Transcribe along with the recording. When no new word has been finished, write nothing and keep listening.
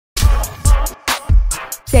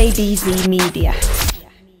JDZmedia.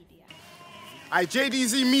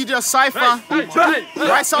 JDZmedia Cypher.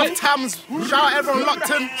 Right South Tamz. Shout out everyone locked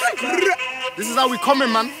in. This is how we coming,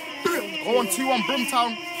 man. 0121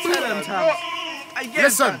 Broomtown. Tell them, Tamz.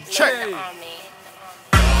 Listen, check.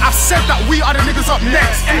 I've said that we are the niggas up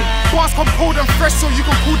next. Bars come cold and fresh so you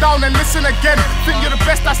can cool down and listen again. Think you're the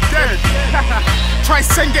best, that's dead. Try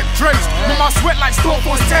send, get drenched. Mama sweat like Storm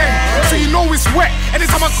Force 10. So you know it's wet.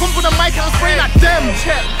 Anytime I come for the mic, I'm spraying at them.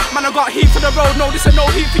 Man, I got heat for the road, no, this ain't no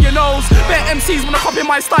heat for your nose. Bare MCs wanna copy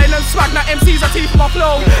my style and swag, now MCs are teeth for my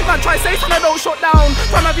flow. Man, try say something, I don't shut down.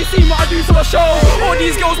 Fam, have you seen what I do to the show? All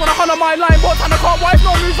these girls wanna hunt on my line, but Tana can't wife,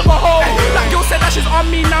 no moves of a hoe. That girl said that she's on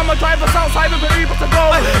me, now my driver's outside with an Uber to go.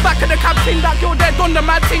 Back in the cab thing, that girl dead, done the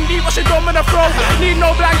mad thing, leave what she done with the throw. Need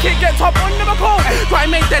no blanket, get top under the coat.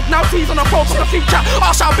 Grime ain't dead, now tease on the phone, for the future.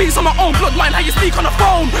 I shall be on my own bloodline, how you speak on the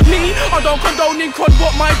phone. Me, I don't condone in crud,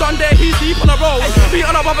 but my done there, he's deep on the road. Beat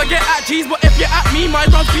on a brother, get at G's, but if you're at me, my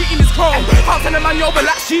don's beating his crow. Can't tell a man, yo,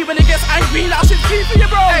 relax G, when it gets angry, that shit's free for you,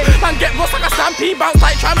 bro. Man, get rust like a stampede, bounce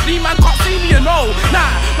like trampoline, man can't see me, you know.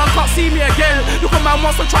 Nah, man can't see me again. Look at man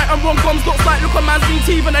wants to try and run guns, looks like look at man's been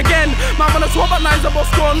teething again. Man wanna talk about nines and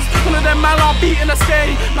bust guns, one of them man are beating a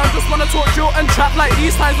skate. Man just wanna talk drill and trap like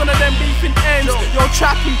these times, one of them beefing ends. Yo,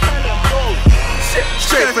 Trappy, tell them, bro.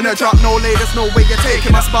 Straight from the drop, no lay, there's no way you're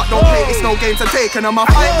taking my spot. Don't play, it's no games I'm taking them. I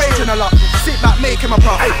fight raging a lot, sit back making my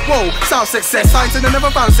prop. Whoa, sound success, signs and I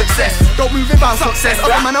never found success. Don't move without success,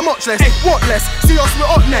 other man are much less. What less? See us, we're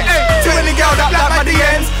up next. Too many girls that black by the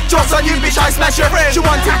ends. Jokes on you, bitch, I smash your friends. You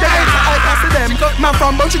wanted the ends, I pass to them. Man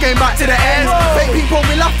from Bunch, you came back to the ends. Fake people,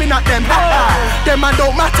 we laughing at them. Them man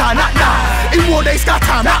don't matter, nah. In war they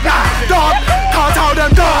scatter, nah. Dog, can't tell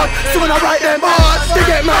them dog. So when I write them bars, they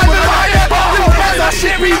get mad when I write them bars. That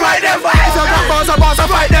shit, rewrite them bars. If I got bars, I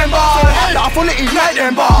fight them bars. That I fully ignite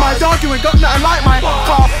them bars. My dog, you ain't got nothing like my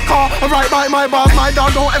car. I write by my bars. My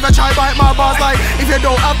dog don't ever try bite my bars. Like, if you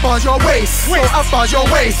don't have bars, you're waste. Don't have bars, you're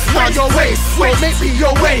waste. Now you're waste. Don't make me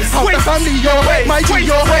your waste. Half the family, your waste. My G,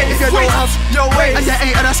 your waste. If you don't have your waste, and you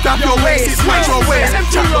ain't at a scrap, your waste. It's like your waste.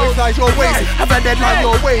 Chat boys like your waste. Have a deadline,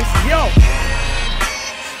 your waste. Yo.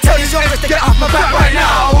 Tell these youngsters to get off my back right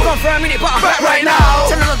now. Gone for a minute, but I'm back right now.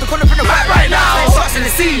 Tell them not to come from the back right now. Say shots in the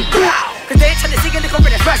scene. Cause they ain't trying to sing and they come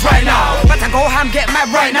with the facts right now. But I go ham, get mad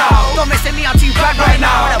right now. Don't mess with me, I'm too bad right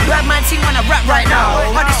now. The black man team when I rap right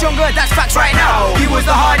now. Hardest younger, that's facts right now. He was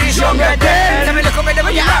the hardest younger then. Tell me look over there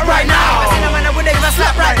where you at right now. I seen a man that would give a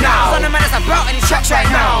slap right now. Son of man that's about and he tracks right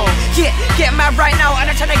now. Yeah, get mad right now. And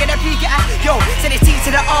I'm trying to get a peek at. Yo, send his T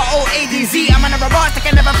to the Roadz. I'm on a robot that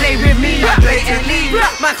can never play with me. Blatantly.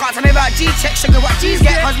 Man can't tell me about G, check sugar what G's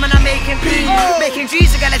get. Cause man I'm making P. Making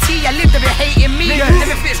G's, I got a T. I live to be hating me.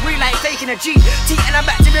 Never fits real like taking a G. T and I'm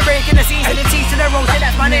back to be breaking the scenes. And the T to the Roadz,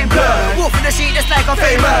 that's my name. Wolf in the street, just like I'm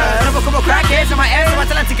famous. Never come a crackheads in my ass. So I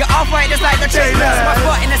tell them to get off right, just like the trailers. My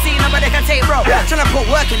spot in the scene, nobody can take bro. Trying to put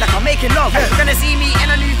work in like I'm making love. Gonna see me in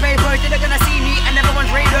a newspaper, they're gonna see me and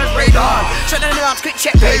everyone's Rdon. Shut down the arms, quick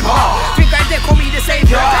check paper. Think I did call me the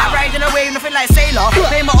savior. I'm riding away, nothing like sailor.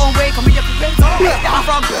 Play my own way, call me the creator. I'm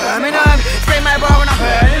from Birmingham. Spray my bar when I'm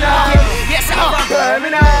burning up. Yes, I'm from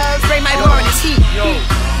Birmingham. Spray my bar in this heat.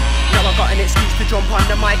 Now I got an excuse to jump on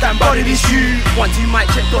the mic and body this shoe. 1, 2 mic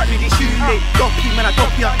check, Doppy this shoe. Doppy man, I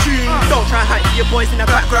Doppy up tune. Don't try and hide your boys in the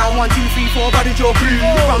background. 1, 2, 3, 4, body your crew.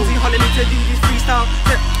 Rumsey hollering me to do this freestyle.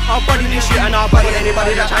 I'll body this shit and I'll body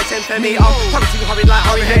anybody that tries to tempt me. I'll come too hurry like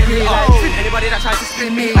Harry Henry. Spin anybody that tries to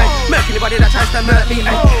spin me. Murk anybody that tries to murk me.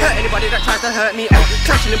 Hurt anybody that tries to hurt me.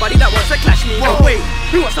 Clash anybody that wants to clash me. Wait,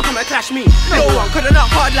 who wants to come and clash me? No one could have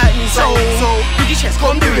not hard like me. So with your chest,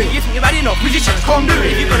 come do it. You think you're bad enough, with your chest, come do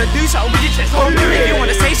it. If you're gonna do something with your chest, come do it. If you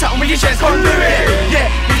wanna say something with your chest, come do it.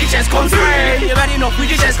 Yeah, with your chest, come through it. If you're bad enough,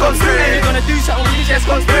 with your chest, come through it. If you're gonna do something with your chest,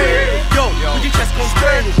 come through it. Yo, with your chest, come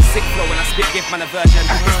through it. Sick flow when I spit, give man a version.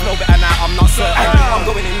 This flow better now, I'm not certain. I'm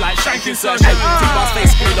going in like shank insertion. 2 bars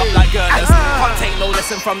face screwed up like girders. Can't take no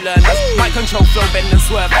lesson from learners. My control flow bend and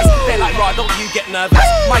swervers. They're like Rdon, don't you get nervous.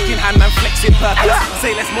 Mic in hand, man flexing purpose.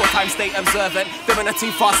 Say less, more time, stay observant. They're in a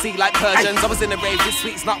too fast sea like Persians. I was in the rave with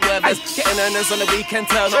sweets, not worthers. Getting earners on the weekend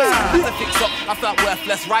turn ups. To fix up, I felt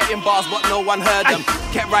worthless. Writing bars, but no one heard them.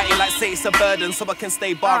 Kept writing like say it's a burden, so I can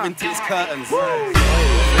stay barring till it's curtains.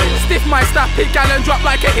 Stiff my staff, pick gal and drop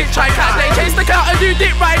like a hitchhiker. They chase the cow and do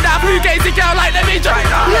dip right now. Blue gazy girl like them in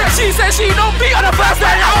China. She says she don't beat on the first day.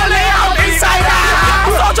 I will lay out inside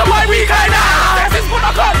her. Such a my weekend now. This is what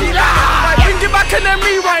I can't be like. Bring it back and then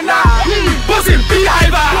rewrite now. Buzzing,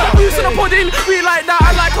 beehiver. Boots in the pudding, we like that.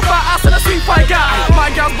 I like a fat ass and a sweet pie guy. My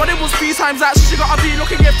girl's body was 3 times that. She gotta be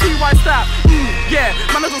looking at 2 white stab. Yeah,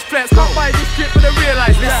 man I just flex. Can't buy this shit but I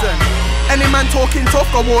realise. Listen. Any man talking tough,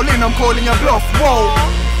 go all in, I'm calling your bluff. Whoa.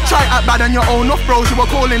 Try act bad on your own, enough bros, you were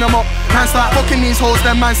calling them up. Man start fucking these hoes,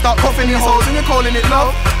 then man start coughing these hoes, and you're calling it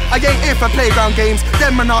love. I ain't here for playground games.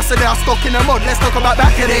 Them man are so they are stuck in the mud. Let's talk about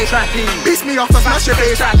back in it. Trappy. Piss me off, I smash your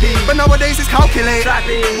face. Trappy. But nowadays it's calculate.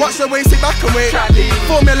 Trappy. Watch the way, sit back and wait. Trappy.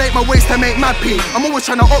 Formulate my ways to make mad pee. I'm always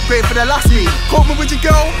trying to upgrade for the last me. Caught me with your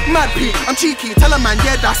girl, mad pee. I'm cheeky, tell a man,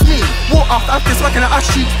 yeah, that's me. Walk off after working at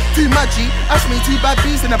Ash Street. Too mad G, Ash me, 2 bad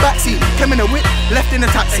bees in the backseat. Came in a whip, left in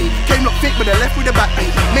a taxi. Came look thick, but I left with a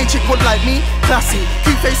backbeat. Main chick would like me, classy.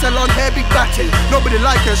 Cute face, salon, hair, big batty. Nobody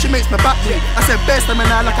like her, she makes me back me. I said best, I'm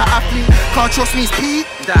an eye like an athlete. Can't trust me, it's Pete.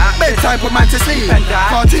 Bedtime put man to sleep.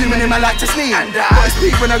 Cartoon when him I like to sneak. But it's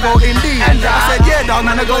Pete when I go in deep. I said yeah dog,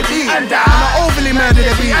 man I go deep. I'm not overly murder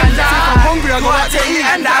the beat. See if I'm hungry I go out to eat.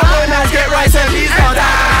 I go now get rice and peas.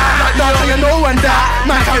 Like dog you know and that.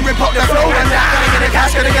 Man can't rip up the flow and that. Gotta get the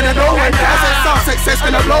cash, gotta get the dough and that. I said South success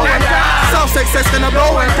gonna blow and that. South success gonna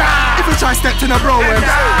blow and that. If you try step to the bro and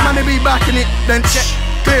man they be back in it then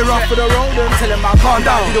clear off for the road and tell him I'll calm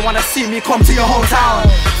down. You don't wanna see me come to your hometown.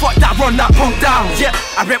 Fuck that, run that punk down. Yeah,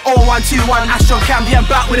 I rep 0121, AshOnCam, I'm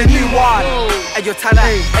back with a new one. Hey yo Tana,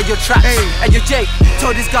 hey yo Traps, hey yo Jake.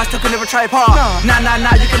 Told these guys to can never try apart. Nah,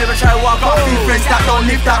 you can never try walk. Got a few friends that don't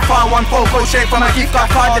live that far. One phone call straight from a gift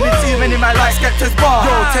card. And it's too many man like Skepta's bar.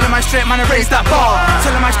 Yo, tell him I straight man to raise that bar.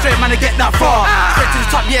 Tell him I straight man to get that far. Straight to the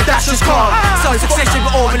top, yeah that's just calm. Self success, you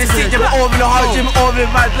over the seat, you over the heart, you over the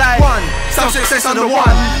bad life. One, self success on the one.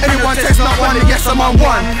 Anyone text not one, and yes I'm on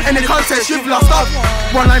one. Any contest you've lost up.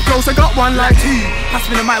 One line flows, I got one like 2. Pass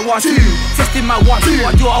me the mic 1, 2. Testing my 1, 2.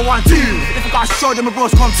 I do what I want to. If I gotta show them, my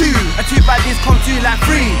bros come 2. And 2 bad days come 2 like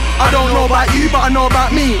 3. I don't know about you, but I know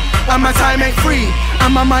about me. And my time ain't free.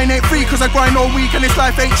 And my mind ain't free, cause I grind all week and this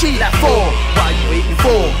life ain't cheap. Like 4, what are you waiting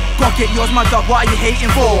for? Go get yours, my dog, what are you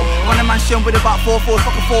hating for? Run a mansion with about 4 4s,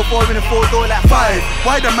 fuck a 4 4 in a 4 door like 5.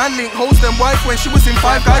 Why the man link host them wife when she was in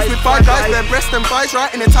 5 guys with 5 guys? Bare breast and thighs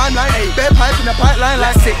right in the timeline. Bare pipe in the pipeline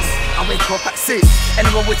like 6. I wake up at 6.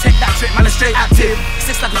 Anyone would take that trick, man, I'm straight active.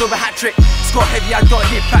 6 like a double hat trick. Score heavy, I don't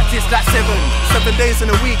need practice like 7. 7 days in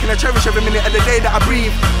a week, and I cherish every minute of the day that I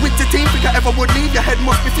breathe. With the team, think I ever would leave. Your head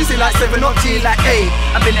must be fizzy like 7 or G like 8.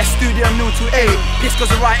 I've been at studio new to 8. Piss goes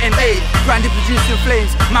right in 8. Grinding, producing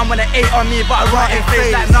flames. Man, when I 8 on me, but I write in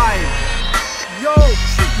face like 9. Yo,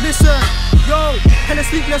 listen, yo, hella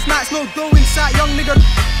sleepless nights, no dough inside, young nigga.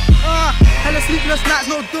 Hella sleepless nights,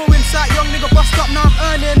 no dough inside, young nigga. Bust up, now I'm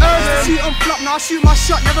earning. Shoot on flop, now I shoot my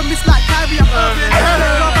shot, never miss like Kyrie, I'm Irving.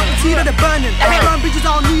 Love up the tea that they're burning. Burn bridges,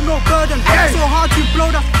 I don't need no burden. So hard to blow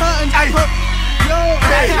the curtains. Yo,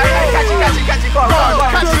 catch it, go on.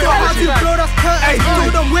 So hard to blow the curtains.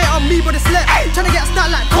 Told them wait on me, but it's left. Tryna get a start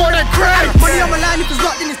like Gordon Craig. Money on my line, if it's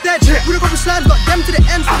locked, then it's dead. We don't go for slides, got them to the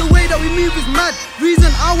end. So the way that we move is mad.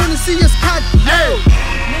 Reason I wanna see us cad. Yo,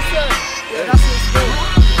 listen, yeah, that's what's good.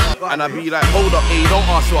 And I be like, hold up, don't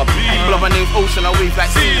ask who I be. Blood, my name's Ocean, I wave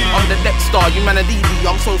like sea. I'm the next star, you man a DB.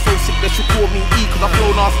 I'm so sick they should call me E. Cause I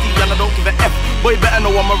flow nasty and I don't give a F. Boy better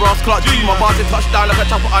know I'm a Ross Clark G. My bars in touchdown like a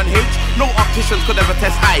chopper on H. No opticians could ever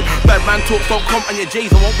test I. Bad man talks don't come on your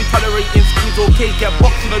J's. I won't be tolerating schemes or cake. Get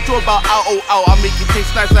boxed in a draw about out, I'll make you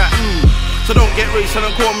taste nice like So don't get racial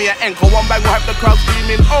and call me an anchor. One bang will have the crowd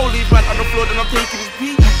screaming. Oh, leave man on the floor, then I'm taking his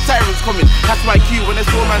pee. Sirens coming, that's my cue when they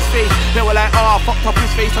saw man's face. They were like, fucked up his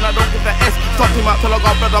face and I don't give a S. Stopped him out till I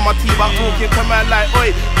got blood on my teeth. I'm talking to man like, oi,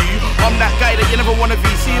 you. I'm that guy that you never wanna be.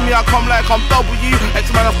 See me, I come like I'm W.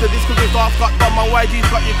 X-Man after this cause it's dark, got done, my YG's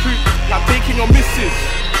got your crew. I'm taking your missus.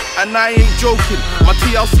 And I ain't joking. My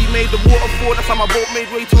TLC made the waterfall, that's how my boat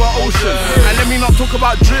made way to our ocean. And let me not talk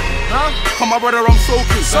about drip, come my brother, I'm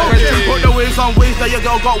soaking. Put the waves on waves, that your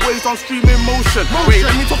girl got waves on streaming motion. Wait,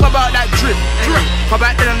 let me talk about that drip. Come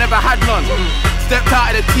back then I never had none. Stepped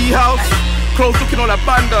out of the tea house, clothes looking all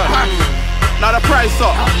abandoned. Now the price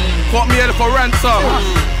up, caught me here for ransom.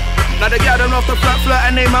 Now the girl don't off the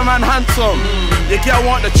flat and name my man handsome. Your girl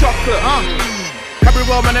want the chocolate, Every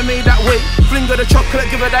well man I made that way. Fling her the chocolate,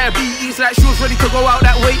 give her diabetes like she was ready to go out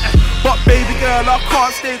that way. But baby girl, I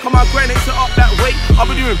can't stay, come my granny sit up that way. I'll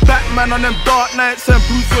be doing Batman on them dark nights and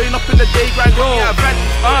Bruce Wayne up in the day grind.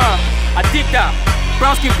 I dig that.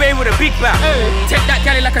 Brown skin babe with a big back. Take that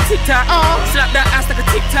galley like a tic-tac. Slap that ass like a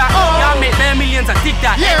tic-tac. Yeah, I make bare millions, I dig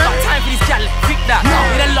that. Ain't got time for these galley, pick that.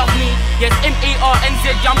 They love me, yes, M-A-R-N-Z,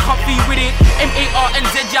 yeah, I'm comfy with it.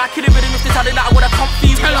 M-A-R-N-Z, yeah, I kill it with him. If they tell it that I would have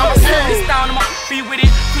comfy with it. I'ma slow this down, I'ma be with it.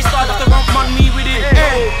 Freestyle off the rump, on me with it.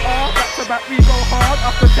 Back to back, we go hard.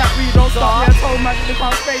 After that, we don't stop. Yeah, told man, they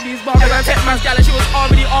can't spray these bars. And I take man's galley, she was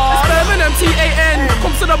already on. Birmingham T-A-N.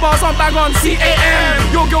 Comes to the bars, I'm bang on C-A-M.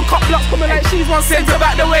 Your girl cop blocks coming like she's one center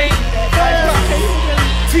back the way.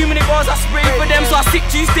 Too many bars I spray for them, so I stick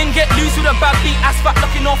juice, then get loose with a bad beat. Asphalt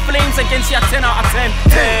locking off flames against you, 10 out of 10.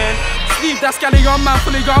 Leave that scally on man,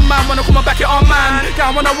 fully on man. Wanna come and back it on man.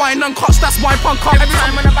 Girl wanna wine and cuts, that's my punk up. Every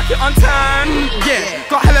time when I back it on time. Yeah,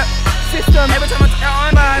 got hella system. Every time I take it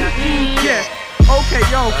on man. Yeah. Okay,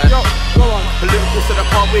 yo, go on. Political so I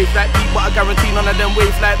can't wave like me, but I guarantee none of them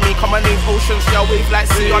wave like me. Come my name's Ocean, see I wave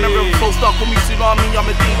like sea. On a river so dark, call me tsunami, I'm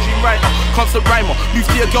a daydream writer, constant rhymer. Move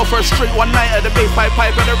to your girl for a straight one night at the bass pipe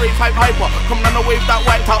and the rave pipe hyper. Come down the wave that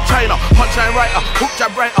wiped out China, punchline writer, hook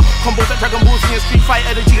jab writer. Combos like Dragon Balls in your Street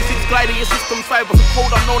Fighter, the G6 glider, your system's fiber. So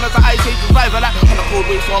cold, I'm known as an ice age survivor. Like on the cold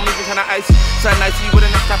wave, so I'm moving kinda icy. Sound nicey with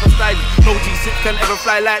the next type of style. No G6 can ever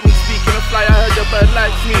fly like me. Speaking of fly, I heard your bird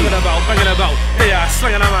likes me. Banging about, they are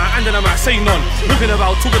slinging them out, handing them out, saying none. Looking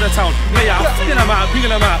about, talking the town, they are flinging them out, bringing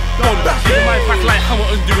them out. Gone, giving my pack like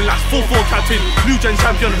Hamilton doing last 4-4 captain. New gen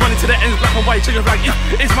champion, running to the ends, black and white, chicken flag.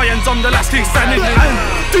 It's my ends, I'm the last king standing.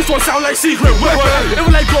 This one sound like secret weapon. It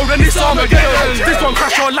will like grow, then it's Armageddon. This one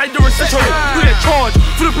crash on like the recession. We get charged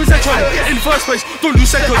for the possession. In first place, don't lose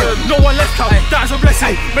second. No one left out, that's a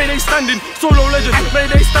blessing. Mayday standing, solo legend.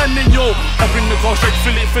 Mayday standing, yo. Up in the car, straight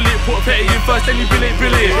fill it. Put a petty in first, then you bill it.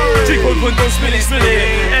 Drink open, don't spill it.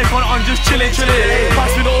 Aircon on, just chill it.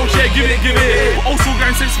 Pass me the old chair, give it. Also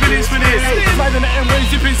gang said spin it. Sliding the M-way,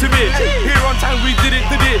 zipping to it. Here on time, we did it.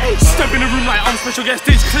 Step in the room like I'm special guest.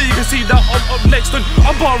 It's clear you can see that I'm up next. And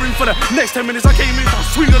I'm barring for the next 10 minutes. I came in, I'm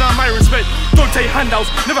swinging on my respect. Don't take handouts,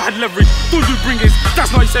 never had leverage. Don't do bringers,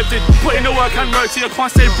 that's not accepted. Put in the work and mercy, I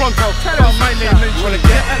can't say Bronco. But my name, wanna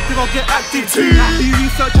get active, I'll get active too. Do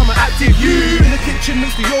research, I'm an active you. In the kitchen,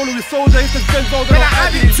 mix the YOLO with soda. If there's Benzo, then I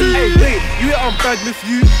add it too. Hey, wait, you hit on bad, miss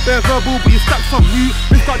you. They're verbal, but you stack some you.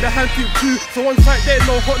 Lift out the hand thing too. So one side there,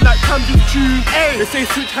 no hot like Tamz tune. They say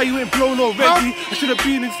switch how you ain't blown already. I should have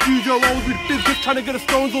been in studio, I was with business trying to get the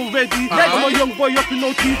stones already. I'm a young boy up in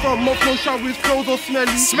no teeth, for a month, no shower with clothes or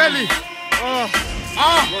smelly.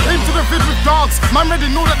 Into the vid with Jagz. Man ready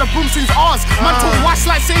know that the boom scene's ours. Man talk wash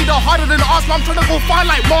like say they're harder than us. Man I'm trying to go far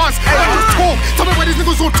like Marnz. Man just talk. Tell me where these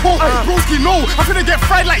niggas will talk. Broski no, I'm finna get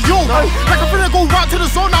fried like yo. Like I'm finna go round to the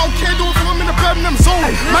zone. I don't care though if I'm in the Birmingham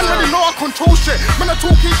zone. Man ready know I control shit. Man I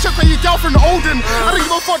talking shit for your girlfriend Rdon. I don't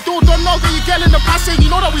give a fuck dude, don't know that you girl in the passage. You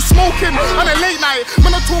know that we smoking on a late night.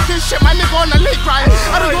 Man I talking shit, my nigga on the late ride.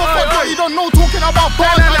 I don't give a fuck though, you don't know talking about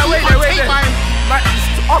bars. Wait. Like,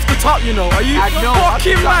 off the top, you know. Are you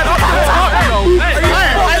fucking mad? Off the top, you know.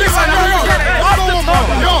 Hey, listen,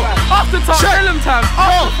 off the top, tell him Tamz.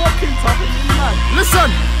 Off the fucking top,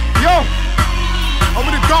 listen, yo. I'm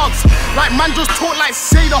with the dogs. Like man just talk like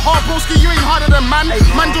say the hard broski, you ain't harder than man.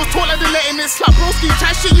 Man just talk like they letting it slap. Broski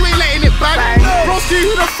chat shit, you ain't letting it bang. Broski,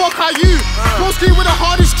 who the fuck are you? Broski with the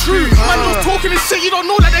hardest true. Man just talking this shit, you don't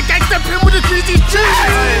know that the gang step in with the greasy juice.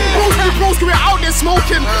 Broski, we're out there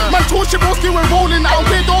smoking. Man talk shit, broski, we're rolling. I don't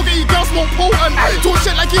care, don't get you girls more potent. Talk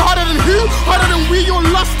shit like you harder than who? Harder than we, you'll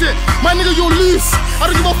lost it. My nigga, you'll lose. I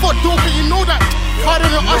don't give a fuck, dog, but you know that. Harder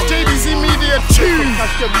than us, JDZmedia tune.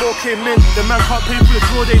 Cash get more came in, the man can't pay for the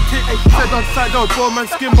draw they take. Said on side, they'll draw man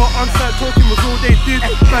skin, but on side talking was all they did.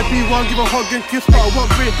 Bad B1, give a hug and kiss, but I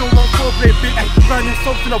want great, don't want foreplay, bitch. Grinding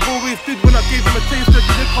something I've always did when I gave them a taste, they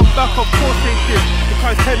didn't come back, of course they did. The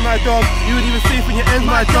Christ head, my dog, you ain't even safe when you end,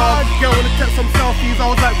 my dog. Girl wanna take some selfies, I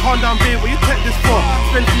was like, calm down, babe, what you take this for?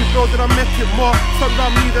 Spend few bills, then I make it more. Something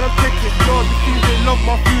around me, then I take it, Lord. The team, they love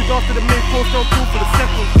my food after the main course, they'll call for the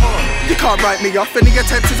second part. You can't write me off. Any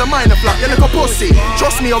attempt is a minor flop, you look a pussy.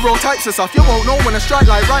 Trust me, I roll types of stuff. You won't know when I strike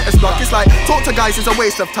like writer's block. It's like, talk to guys is a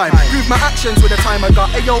waste of time. Prove my actions with the time I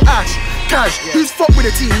got. Ayo, Ash, Cash, who's fucked with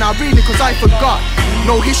the team now really cause I forgot.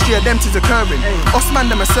 No history of them is occurring. Us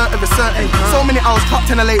man them assertive is certain. So many hours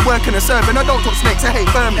clocked in a late working and serving. I don't talk snakes, I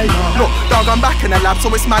hate vermin. Look, dog, I'm back in the lab,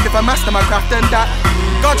 so it's mad if I master my craft and that.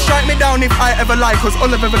 God strike me down if I ever lie, cause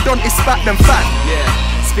all I've ever done is spat them fat.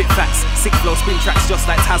 Spit facts, sick flow, spin tracks just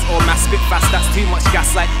like Taz or Mass. Spit fast, that's too much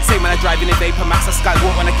gas. Like same when I drive in a Vapor Max, I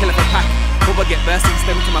skywalk when I kill up a pack. Bubba get bursting,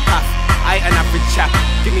 stem to my path. I ain't an average chap.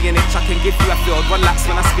 Give me an itch, I can give you a field. One laps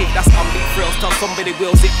when I speak, that's unbeat thrills. Tell somebody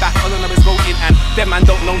wheels it back. All I know is rolling and them man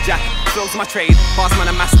don't know jack. Flows my trade, fast man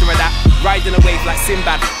a master of that. Riding a wave like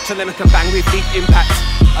Sinbad, trying to make a bang with deep impact.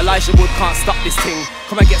 Elijah Wood can't stop this thing.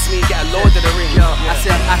 Come and get me, get a load of the ring. Yo, I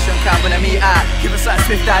said AshOnCam when I meet her. Give us like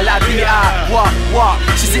Swift that like beat her. What?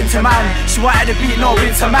 She's into man. She wanted the beat, no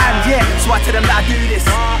winter man. Yeah, so I tell them that I do this.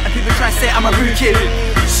 And people try to say I'm a rude kid.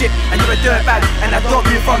 Shit, and you're a dirtbag. And I don't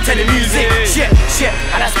move from telemusic. Shit,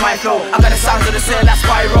 and that's my flow. I got the sounds of the cell, that's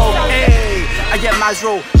spiral. Hey, I get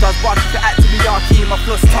Mazro. Does bar keep it actively yarky. My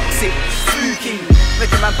flow's toxic, spooky.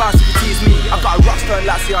 Making man bounce if you tease me. I got a rock star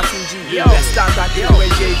like CRTG. Best stand that did away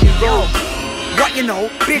JD Roadz. What you know,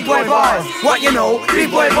 big boy bars. What you know,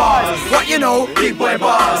 big boy bars. What you know, big boy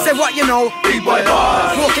bars. Say what you know, big boy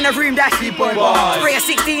bars. Walk in the room, that's big boy bars. Spray a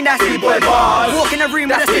 16, that's big boy bars. Walk in the room,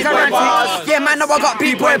 that's big boy bars. Yeah, man, now I got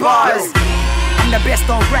big boy bars. I'm the best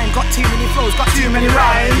on grind, got too many flows, got too many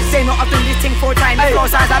rhymes. They know I've done this thing 4 times, the flow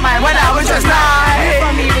sounds like mine when I was just 9.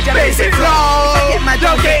 From me with your basic flow, get my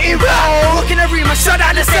dog getting blow. Walk in the room, I shut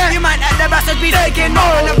down the set. You might let the bastards be taking more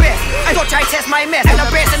than the best. I don't try test my mess, and the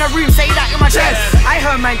best in the room say that in my chest. I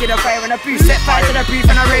heard man get a fire in a booth, set fire to the booth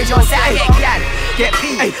and a radio set. I get glad, get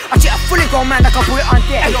pee. I cheat a fully grown man like I put it on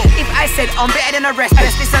deck. If I said I'm better than the rest,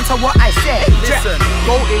 best listen to what I said. Listen,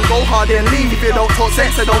 go in, go hard and leave. If you don't talk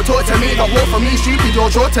sense, so don't talk to me. Don't walk for me, stupid,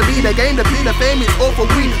 you're short to me. The game, the plea, the fame, it's all for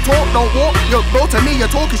we. Talk, don't walk, you're bro to me,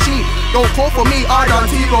 you're talking sheep. Don't call for me,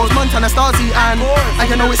 Rdon, T-Rose, Montana, Stasi, and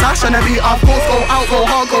you know it's AshOnCam. Of course, go out, go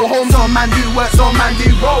hard, go home. Some man do work, some man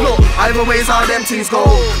do roll. Look, either ways how them things go.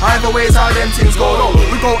 Either ways how them things go. Look,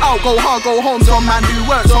 we go out, go hard, go home. Some man do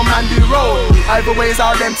work, some man do roll. Either ways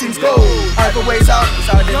how them things go. Either ways how them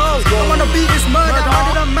things go. I wanna beat this murder.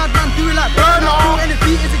 Harder than madman, do it like burner. And if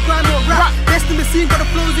beat is a grind or rap. Best in the scene, got the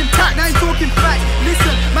flows intact. Now he's talking facts.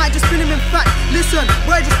 Listen, might just spin him in fact. Listen,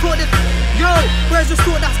 where just thought that. Yo, where's just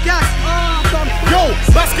thought that's gas? Yo,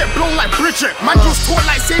 bats get blown like Bridget. Man just talk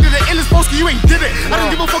like say that the illest broski, you ain't did it. I don't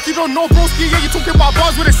give a fuck, you don't know broski. Yeah, you talking about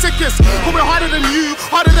bars with the sickest. Coming harder than you,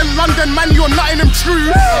 harder than London, man, you're not in them true.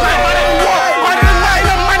 Harder than what? Harder than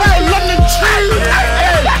London, man, you're London true.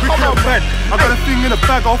 I got a thing in the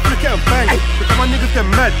bag, I'll flick it and bang. Because my niggas get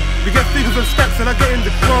mad. We get figures and stacks and I get in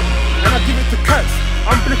the club and I give it to cats.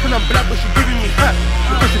 I'm blinking and black but she giving me hat.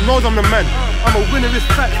 Because she knows I'm the man. I'm a winner, it's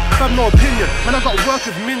fact, I have no opinion. Man, I got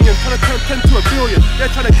workers minions, trying to turn 10 to a billion.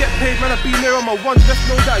 They're trying to get paid, man, I be near on my ones. Let's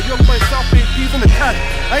know that young boy South Bay, B's in the cash.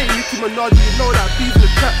 I ain't Nicki Minaj, you know that B's in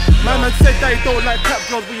the trap. Man said that he don't like cap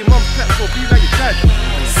girls, but your mum claps, so be like your dad.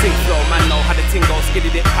 Sick flow, man, know how the ting go,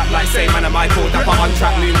 skiddy dip, pat like say, man, I'm Michael, dapper on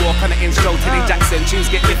track, moonwalk on the intro, Tilly Jackson, tunes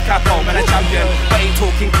get lift capo, man, a champion, but ain't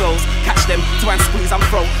talking close, catch them, to and squeeze, I'm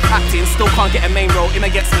pro, acting, still can't get a main role, him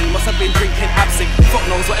against me, must have been drinking absinthe, fuck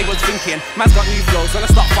knows what he was thinking, man's got new flows, when I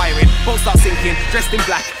start firing, both start sinking, dressed in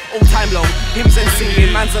black, all time low, hymns and singing,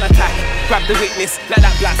 man's on attack, grab the witness, let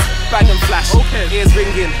that blast, bang and flash, ears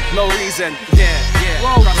ringing, no reason, yeah,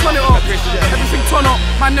 whoa, turn it up, everything turn up,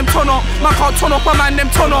 man them turn up, man can't turn up, a man them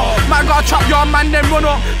turn up, man got a trap yard, man them run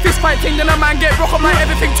up, fist fight thing, then a man get rock up, man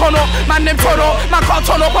everything turn up, man them turn up, man can't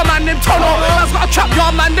turn up, a man them turn up, man's got a trap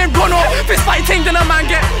yard, man them run up, fist fight thing, then a man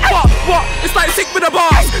get, what, it's like sick with the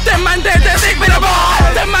bars, them man there, they're sick with the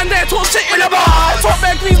bars, them man there talk shit in the bars, talk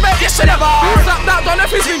bare greens, bare ish in the bars, that done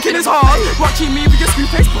if he's thinking it's hard, watching me with your screw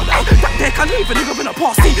face, brother, that there can leave a nigga in a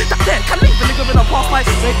past, see, that there can leave a nigga in a past, like,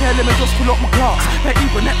 right there, let me just pull up my glass, bet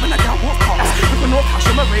even net when I down walk past, with no cash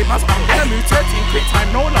on my Ray-Bans, I'm gonna move 13, quick time,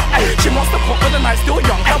 no luck, she wants to pop with the night, still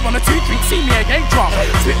young, I want a 2 drink, see me again drunk,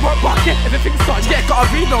 spit rock bucket, everything's done, yeah, gotta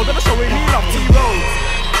reload, then I'm showing me love,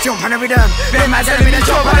 T-Rose. Jump on the rhythm, them man telling me to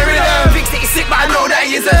jump on the rhythm. Fix it, it's sick, but I know that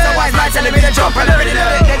he isn't. So wise man telling me to jump on the rhythm.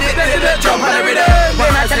 Jump on the rhythm. Them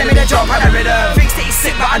man telling me to jump on the rhythm. Fix it, it's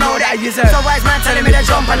sick, but I know that he isn't. So wise man telling me to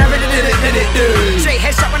jump on the rhythm. Straight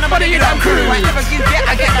headshot when I'm on the damn crew. Right, never you get,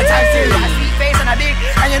 I get the time too. I sweet face and I dig,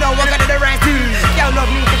 and you know what got the right too. Y'all love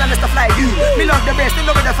me cause I'm just a fly you. Me love the best, they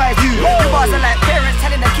love it the 5 you. The bars are like parents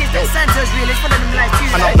telling the kids that Santa's real. It's one of them like you.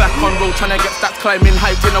 And I'm back on road trying to get stats climbing,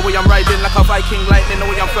 hyped in the way I'm riding like a Viking lightning. The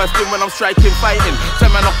way I'm first in when I'm striking, fighting.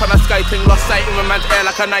 Send man up on a sky thing, lost sight in my man's air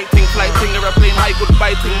like a night thing, flight thing, aeroplane, high good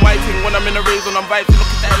biting, whiting. When I'm in the race, when I'm vibing, look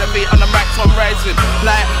at the elevate on the mic, so I'm rising.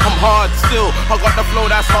 Like I'm hard still, I got the flow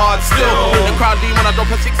that's hard still. In the crowd lean when I drop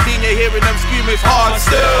a 16, you're hearing them scream, it's hard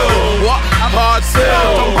still. What? Hard still.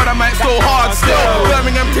 Jump on the mic, so hard still.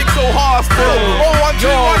 Birmingham tick so hard still. Oh, 1, 2,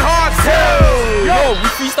 1, hard still. Yo, we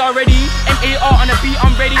freestyle ready, MAR on the beat,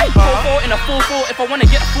 I'm ready. 4-4 in a 4-4, if I wanna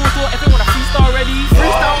get a 4-4, if I wanna freestyle ready.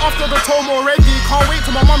 Freestyle after the tome already, can't wait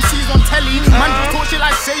till my mum sees on telly. Man just talk shit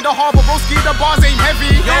like say the harbor, broski, the bars ain't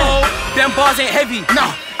heavy. Yo, them bars ain't heavy.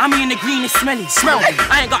 Nah, I mean the green is smelly.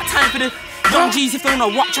 I ain't got time for the young G's if they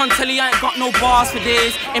wanna watch on telly. I ain't got no bars for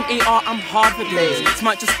days. MAR, I'm hard for days.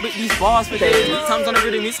 Might just split these bars for days. Tamz on the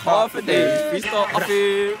rhythm, it's hard for days. Freestyle off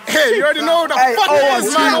it. hey, you already know the fuck it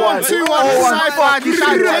is, man. 1, 2, 1, Cypher,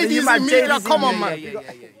 JDZmedia, come on, man.